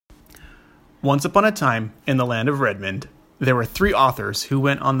Once upon a time, in the land of Redmond, there were 3 authors who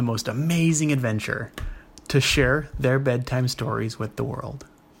went on the most amazing adventure to share their bedtime stories with the world.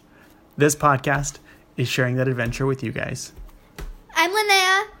 This podcast is sharing that adventure with you guys. I'm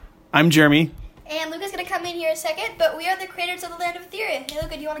Linnea. I'm Jeremy. And Luca's going to come in here a second, but we are the creators of the Land of Etheria. Hey,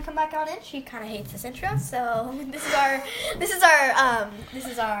 Luca, do you want to come back on in? She kind of hates this intro, so this is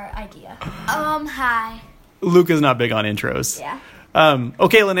our idea. Hi. Luca's not big on intros. Yeah.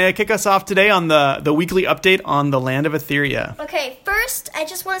 Okay, Linnea, kick us off today on the weekly update on the Land of Etheria. Okay, first, I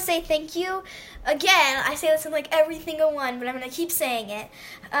just want to say thank you. Again, I say this in like every single one, but I'm going to keep saying it.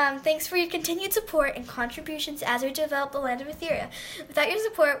 Thanks for your continued support and contributions as we develop the Land of Etheria. Without your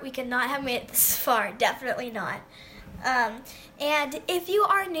support, we could not have made it this far. Definitely not. And if you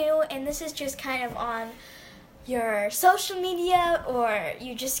are new and this is just kind of on your social media, or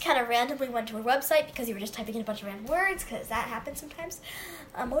you just kind of randomly went to a website because you were just typing in a bunch of random words, because that happens sometimes,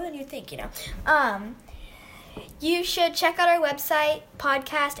 more than you think, you should check out our website,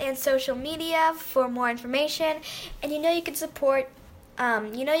 podcast, and social media for more information. And you can support,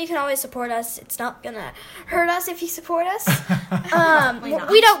 you can always support us. It's not going to hurt us if you support us.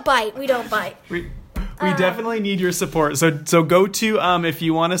 We don't bite. We definitely need your support. So go to, if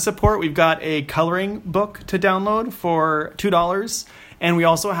you want to support, we've got a coloring book to download for $2. And we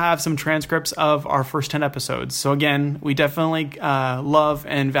also have some transcripts of our first 10 episodes. So again, we definitely love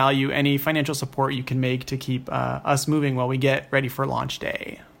and value any financial support you can make to keep us moving while we get ready for launch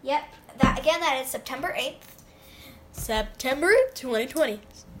day. Yep. That is September 8th. September 2020.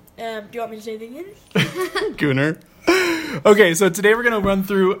 Do you want me to say anything again? Gooner. Okay, so today we're going to run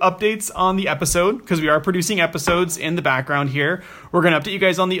through updates on the episode because we are producing episodes in the background here. We're going to update you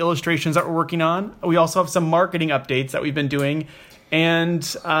guys on the illustrations that we're working on. We also have some marketing updates that we've been doing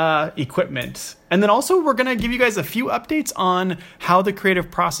and equipment. And then also we're going to give you guys a few updates on how the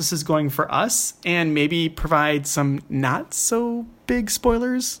creative process is going for us and maybe provide some not so big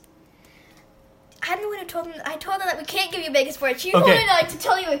spoilers. I don't know what I told them. I told them that we can't give you big spoilers. You wanted to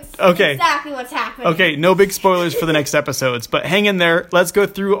tell you Okay. exactly what's happening. Okay, no big spoilers for the next episodes, but hang in there. Let's go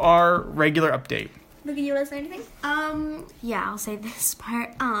through our regular update. Luca, you want to say anything? Yeah, I'll say this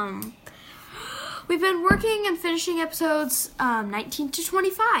part. We've been working and finishing episodes 19 to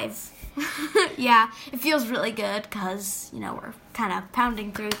 25. Yeah, it feels really good because, we're kind of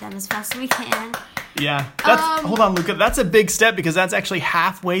pounding through them as fast as we can. Yeah. Hold on, Luca. That's a big step because that's actually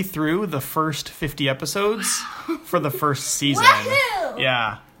halfway through the first 50 episodes for the first season. Woohoo!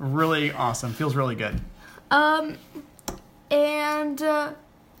 Yeah. Really awesome. Feels really good.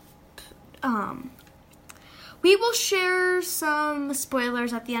 We will share some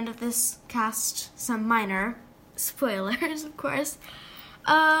spoilers at the end of this cast. Some minor spoilers, of course.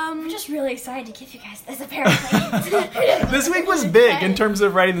 I'm just really excited to give you guys this, apparently. This week was big in terms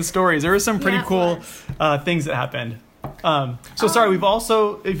of writing the stories. There were some pretty cool things that happened. Sorry, we've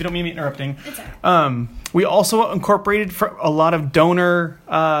also, if you don't mind me interrupting, we also incorporated for a lot of donor,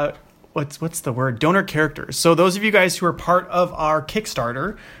 what's the word? Donor characters. So those of you guys who are part of our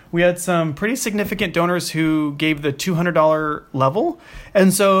Kickstarter, we had some pretty significant donors who gave the $200 level.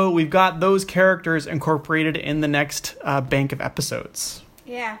 And so we've got those characters incorporated in the next bank of episodes.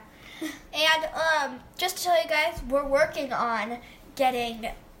 Yeah. And just to tell you guys, we're working on getting,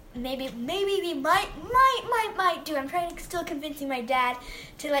 maybe we might do. I'm trying to still convincing my dad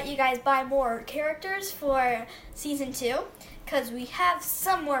to let you guys buy more characters for season 2, because we have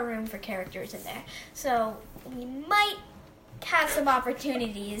some more room for characters in there. So we might have some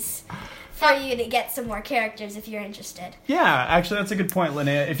opportunities for you to get some more characters if you're interested. Yeah, actually, that's a good point,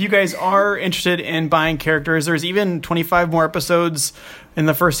 Linnea. If you guys are interested in buying characters, there's even 25 more episodes in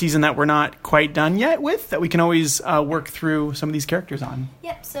the first season that we're not quite done yet with, that we can always work through some of these characters on.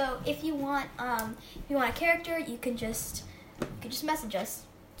 Yep. So if you want a character, you can just message us.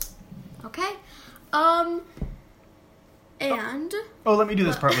 Okay. And let me do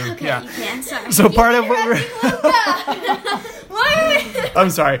this part, Lou. okay, yeah. you can. Sorry. So part of what we're... What?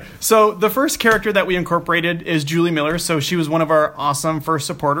 I'm sorry. So the first character that we incorporated is Julie Miller. So she was one of our awesome first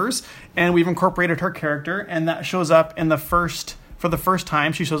supporters, and we've incorporated her character, and that shows up for the first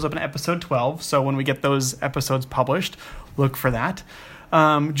time. She shows up in episode 12. So when we get those episodes published, look for that.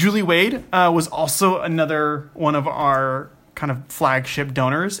 Julie Wade was also another one of our kind of flagship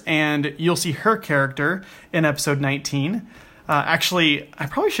donors, and you'll see her character in episode 19. Actually, I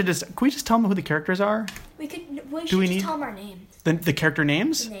probably should can we just tell them who the characters are? We should tell them our names. The character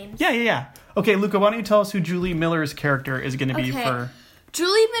names? The names. Yeah. Okay, Luca, why don't you tell us who Julie Miller's character is going to be for...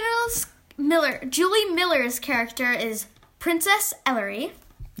 Julie Miller's character is Princess Ellery.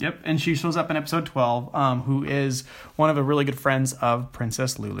 Yep, and she shows up in episode 12, who is one of the really good friends of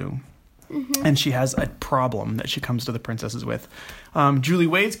Princess Lulu. and she has a problem that she comes to the princesses with. Julie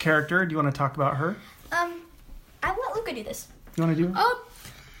Wade's character, do you want to talk about her? I let Luca do this. You want to do it?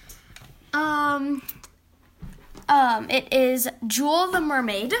 It is Jewel the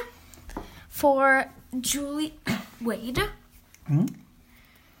Mermaid for Julie Wade. Mm-hmm.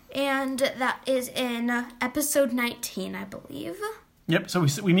 And that is in episode 19, I believe. Yep, so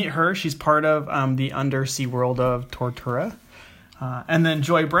we meet her. She's part of the undersea world of Tortura. And then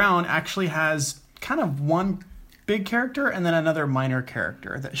Joy Brown actually has kind of one big character and then another minor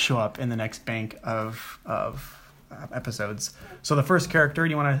character that show up in the next bank of episodes. So the first character, do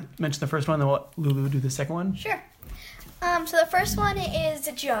you want to mention the first one, then we'll Lulu do the second one? Sure. So the first one is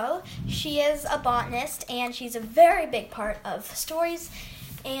Jo. She is a botanist, and she's a very big part of stories.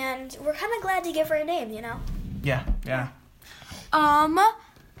 And we're kind of glad to give her a name, you know? Yeah.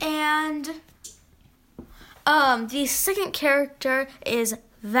 The second character is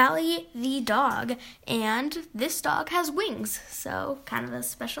Valley the dog, and this dog has wings, so kind of a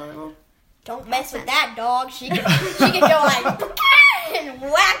special little... Don't mess with that dog. She can go like and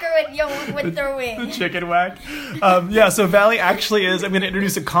whack her with their wing. The chicken whack. So Valley actually is, I'm going to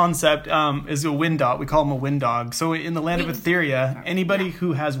introduce a concept, is a wind dog. We call him a wind dog. So in the land of Etheria, anybody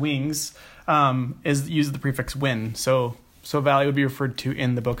who has wings uses the prefix wind. So Valley would be referred to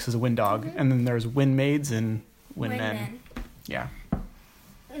in the books as a wind dog. Mm-hmm. And then there's wind maids and wind men. Yeah.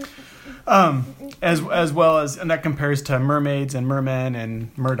 As well as, and that compares to mermaids and mermen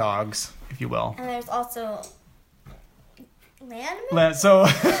and merdogs, if you will. And there's also so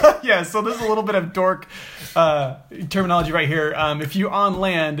so there's a little bit of dork terminology right here. If you're on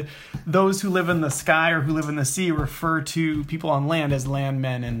land, those who live in the sky or who live in the sea refer to people on land as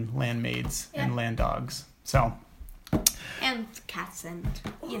landmen and landmaids and land dogs. So. And cats and,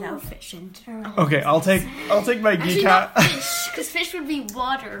 fish and... Okay, I'll take my geek hat. Not fish, because fish would be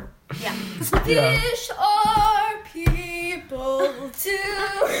water. Yeah. Fish are people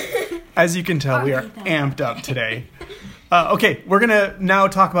too. As you can tell, we are amped up today. Okay, we're going to now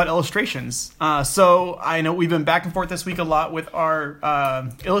talk about illustrations. So I know we've been back and forth this week a lot with our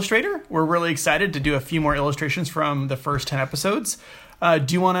illustrator. We're really excited to do a few more illustrations from the first 10 episodes.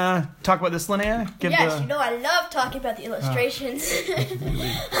 Do you want to talk about this, Linnea? Yes, I love talking about the illustrations.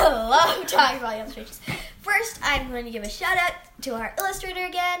 I love talking about illustrations. First, I'm going to give a shout out to our illustrator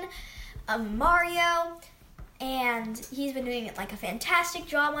again, Mario. And he's been doing a fantastic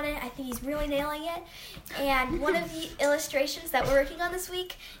job on it. I think he's really nailing it. And one of the illustrations that we're working on this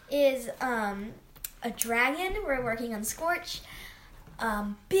week is a dragon. We're working on Scorch.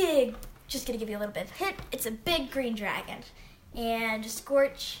 Big, just going to give you a little bit of a hint. It's a big green dragon. And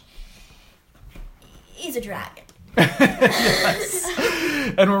Scorch, he's a dragon. Yes.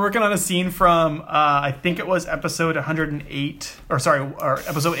 And we're working on a scene from, I think it was episode 108, or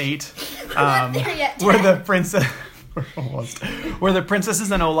episode 8. Where the princess... where the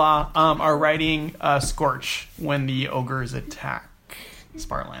princesses and Ola are riding Scorch when the ogres attack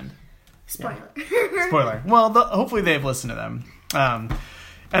Sparland. Spoiler. Yeah. Spoiler. Well, hopefully they've listened to them.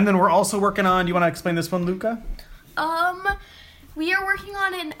 And then we're also working on... Do you want to explain this one, Luca? We are working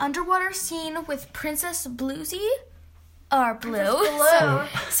on an underwater scene with Princess Bluesy. Or Blue.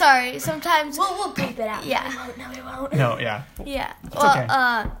 Sorry, sometimes... We'll bleep it out. Yeah. No, we won't. No, yeah. Yeah. It's okay.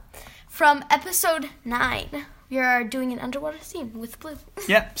 From episode 9, we are doing an underwater scene with Blue.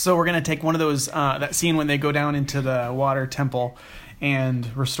 Yeah, so we're going to take one of those, that scene when they go down into the water temple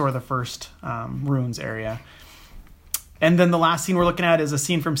and restore the first ruins area. And then the last scene we're looking at is a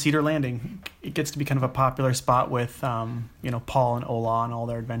scene from Cedar Landing. It gets to be kind of a popular spot with, Paul and Ola and all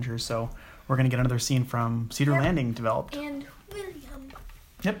their adventures. So we're going to get another scene from Cedar Landing developed. And William.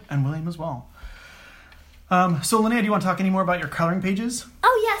 Yep, and William as well. So Linnea, do you want to talk any more about your coloring pages?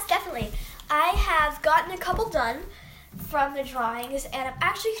 Oh, yes, definitely. I have gotten a couple done from the drawings, and I'm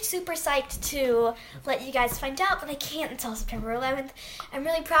actually super psyched to let you guys find out, but I can't until September 11th. I'm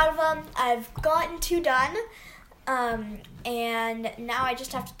really proud of them. I've gotten 2 done. And now I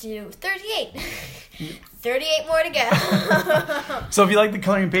just have to do 38. 38 more to go. So if you like the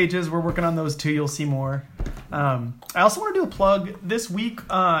coloring pages, we're working on those too. You'll see more. I also want to do a plug this week.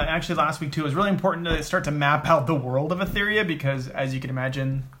 Actually, last week too. It was really important to start to map out the world of Etheria because, as you can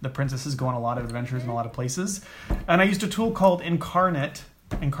imagine, the princesses go on a lot of adventures in a lot of places. And I used a tool called Incarnate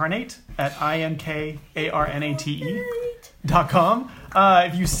at inkarnate.com.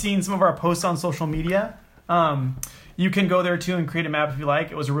 If you've seen some of our posts on social media, you can go there too and create a map if you like.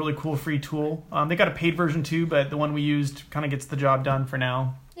 It was a really cool free tool. They got a paid version too, but the one we used kind of gets the job done for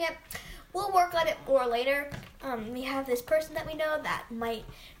now. Yep. We'll work on it more later. We have this person that we know that might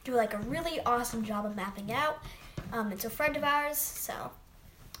do a really awesome job of mapping it out. It's a friend of ours, so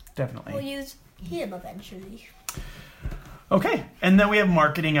Definitely. We'll use him eventually. Okay, and then we have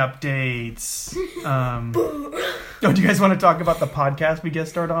marketing updates. Do you guys want to talk about the podcast we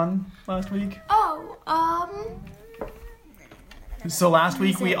guest starred on last week? So last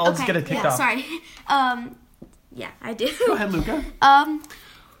week we all just get it kicked off. Sorry. Yeah, I do. Go ahead, Luca.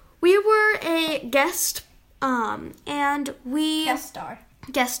 We were a guest, and we...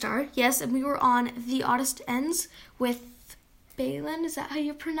 Guest star, yes, and we were on The Oddest Ends with Balin. Is that how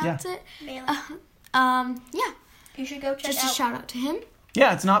you pronounce it? Balin. Yeah. You should go check Just a shout out to him.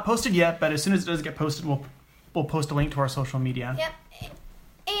 Yeah, it's not posted yet, but as soon as it does get posted, we'll post a link to our social media. Yep.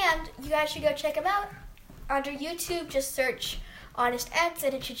 And you guys should go check him out. Under YouTube, just search Honest Ends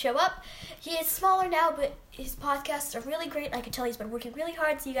and it should show up. He is smaller now, but his podcasts are really great. I can tell he's been working really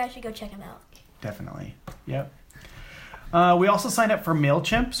hard, so you guys should go check him out. Definitely. Yep. We also signed up for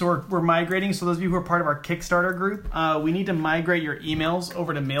MailChimp, so we're migrating. So those of you who are part of our Kickstarter group, we need to migrate your emails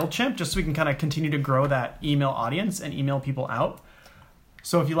over to MailChimp just so we can kind of continue to grow that email audience and email people out.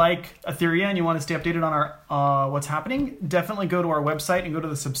 So if you like Etheria and you want to stay updated on our what's happening, definitely go to our website and go to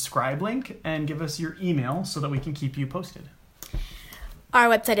the subscribe link and give us your email so that we can keep you posted. Our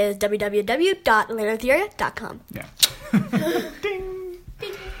website is www.landotheria.com. Yeah. Ding.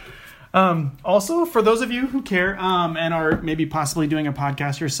 Also, for those of you who care and are maybe possibly doing a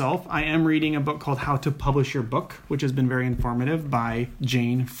podcast yourself, I am reading a book called How to Publish Your Book, which has been very informative by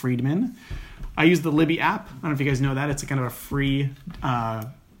Jane Friedman. I use the Libby app. I don't know if you guys know that. It's a kind of a free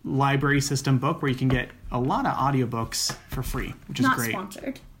library system book where you can get a lot of audiobooks for free, which is great.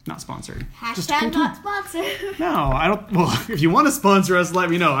 Not sponsored. Hashtag not sponsored. No, I don't. Well, if you want to sponsor us, let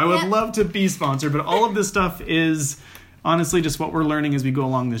me know. I would love to be sponsored, but all of this stuff is honestly just what we're learning as we go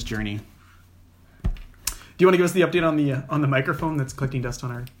along this journey. Do you want to give us the update on the microphone that's collecting dust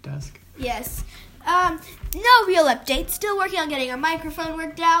on our desk? Yes. No real update. Still working on getting our microphone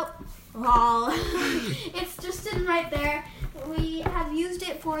worked out. Lol. It's just sitting right there. We have used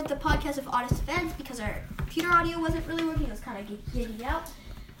it for the podcast of Oddest Ends because our computer audio wasn't really working. It was kind of getting out.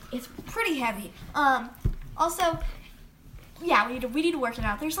 It's pretty heavy. Also, yeah, we need to work it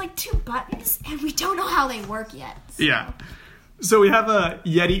out. There's like 2 buttons, and we don't know how they work yet. So. Yeah. So we have a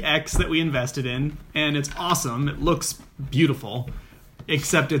Yeti X that we invested in, and it's awesome. It looks beautiful,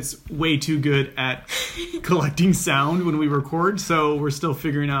 except it's way too good at collecting sound when we record, so we're still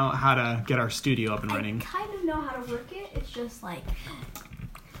figuring out how to get our studio up and running. I kind of know how to work it. It's just like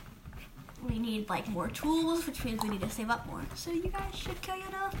we need like more tools, which means we need to save up more. So you guys should go,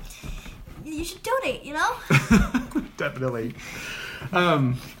 you should donate, Definitely.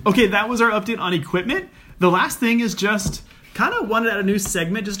 Okay, that was our update on equipment. The last thing is just kind of wanted to add a new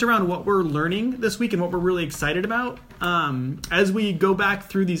segment just around what we're learning this week and what we're really excited about. As we go back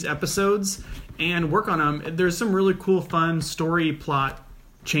through these episodes and work on them, there's some really cool, fun story plot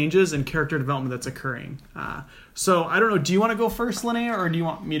changes and character development that's occurring. So I don't know, do you want to go first, Linnea, or do you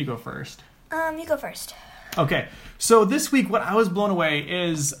want me to go first? You go first. Okay, so this week what I was blown away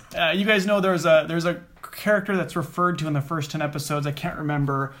is, you guys know there's a character that's referred to in the first 10 episodes. I can't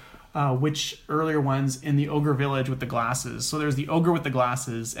remember which earlier ones in the Ogre Village with the glasses. So there's the Ogre with the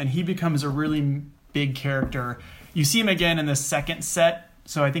glasses, and he becomes a really big character. You see him again in the second set.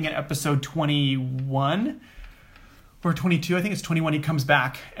 So I think in episode 21 or 22, I think it's 21, he comes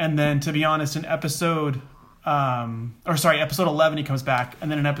back. And then, to be honest, in episode 11, he comes back.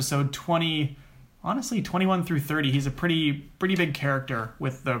 And then in episode 20, honestly, 21 through 30, he's a pretty big character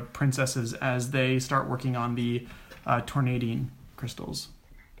with the princesses as they start working on the tornadine crystals.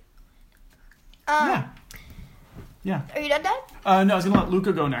 Yeah. Are you done, Dad? No, I was going to let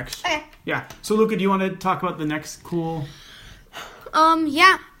Luca go next. Okay. Yeah. So, Luca, do you want to talk about the next cool...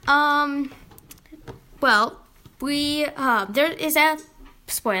 Yeah. Well, we, there is a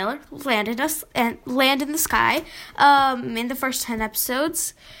spoiler, land in the sky, in the first 10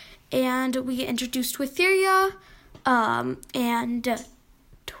 episodes, and we get introduced to Etheria, and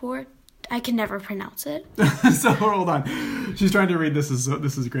I can never pronounce it. So hold on. She's trying to read this.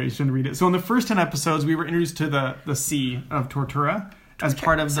 This is great. She's trying to read it. So in the first 10 episodes, we were introduced to the sea of Tortura as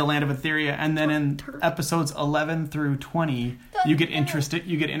part of the land of Etheria, and then in episodes 11 through 20, you get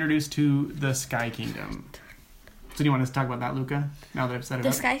introduced to the Sky Kingdom. So do you want us to talk about that, Luca? Now that I've set it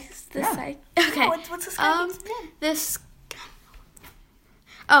up. Sky. Okay. What's the Sky Kingdom?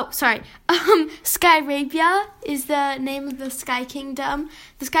 Oh, sorry. Skyrabia is the name of the Sky Kingdom.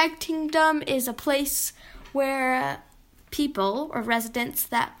 The Sky Kingdom is a place where people or residents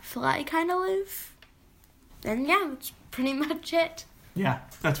that fly kind of live. And yeah, that's pretty much it. Yeah,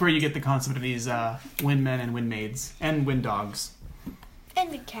 that's where you get the concept of these windmen and windmaids and wind dogs.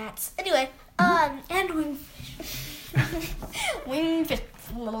 And wind cats. Anyway, and wingfish. Wingfish.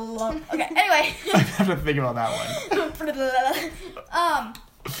 Okay, anyway. I have to think about that one.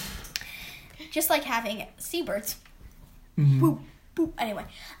 Just like having seabirds. Boop, boop. Anyway,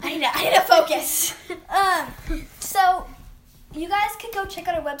 I need to focus. So you guys can go check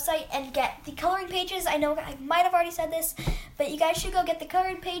out our website and get the coloring pages. I know I might have already said this, but you guys should go get the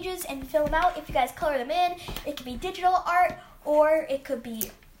coloring pages and fill them out. If you guys color them in, it could be digital art, or it could be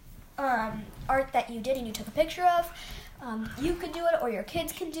art that you did and you took a picture of. You could do it, or your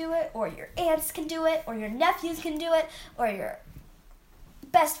kids can do it, or your aunts can do it, or your nephews can do it, or your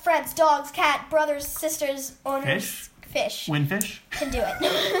best friends, dogs, cat, brothers, sisters, owners, fish Windfish? can do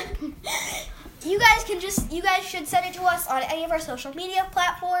it. You guys should send it to us on any of our social media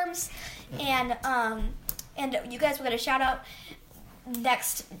platforms, and you guys will get a shout out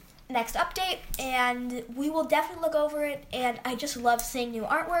next update, and we will definitely look over it. And I just love seeing new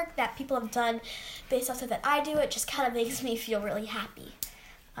artwork that people have done based off stuff that I do. It just kind of makes me feel really happy.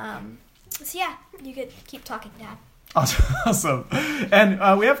 So yeah, you could keep talking, Dad. Awesome.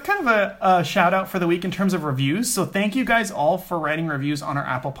 And we have kind of a shout out for the week in terms of reviews. So thank you guys all for writing reviews on our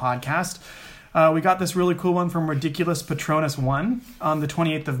Apple podcast. We got this really cool one from Ridiculous Patronus 1 on the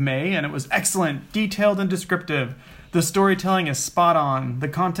 28th of May, and it was excellent, detailed, and descriptive. The storytelling is spot on. The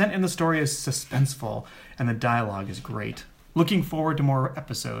content in the story is suspenseful, and the dialogue is great. Looking forward to more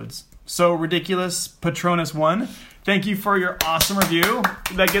episodes. So Ridiculous Patronus 1, thank you for your awesome review.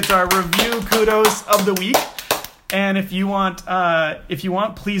 That gets our review kudos of the week. And if you want,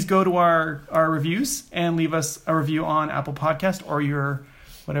 please go to our reviews and leave us a review on Apple Podcast or your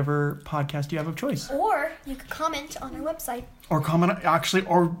whatever podcast you have of choice. Or you could comment on our website. Or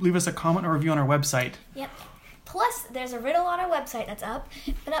leave us a comment or review on our website. Yep. Plus, there's a riddle on our website that's up.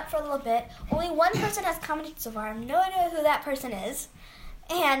 Been up for a little bit. Only one person has commented so far. I have no idea who that person is.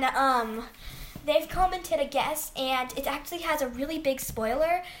 And they've commented a guess, and it actually has a really big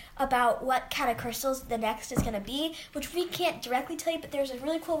spoiler about what kind of crystals the next is going to be, which we can't directly tell you, but there's a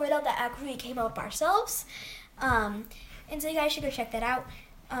really cool riddle that actually came up ourselves. And so you guys should go check that out.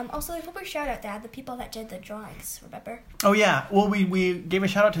 Also, there's a big shout out, Dad, the people that did the drawings, remember? Oh, yeah. Well, we gave a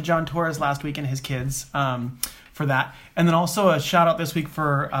shout out to John Torres last week and his kids for that. And then also a shout out this week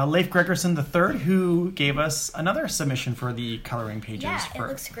for Leif Gregerson III, who gave us another submission for the coloring pages. Yeah, it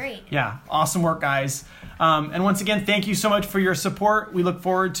looks great. Yeah, awesome work, guys. And once again, thank you so much for your support. We look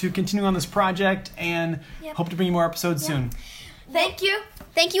forward to continuing on this project and hope to bring you more episodes soon. Thank you.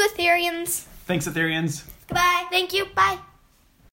 Thank you, Ethereans. Thanks, Ethereans. Goodbye. Thank you. Bye.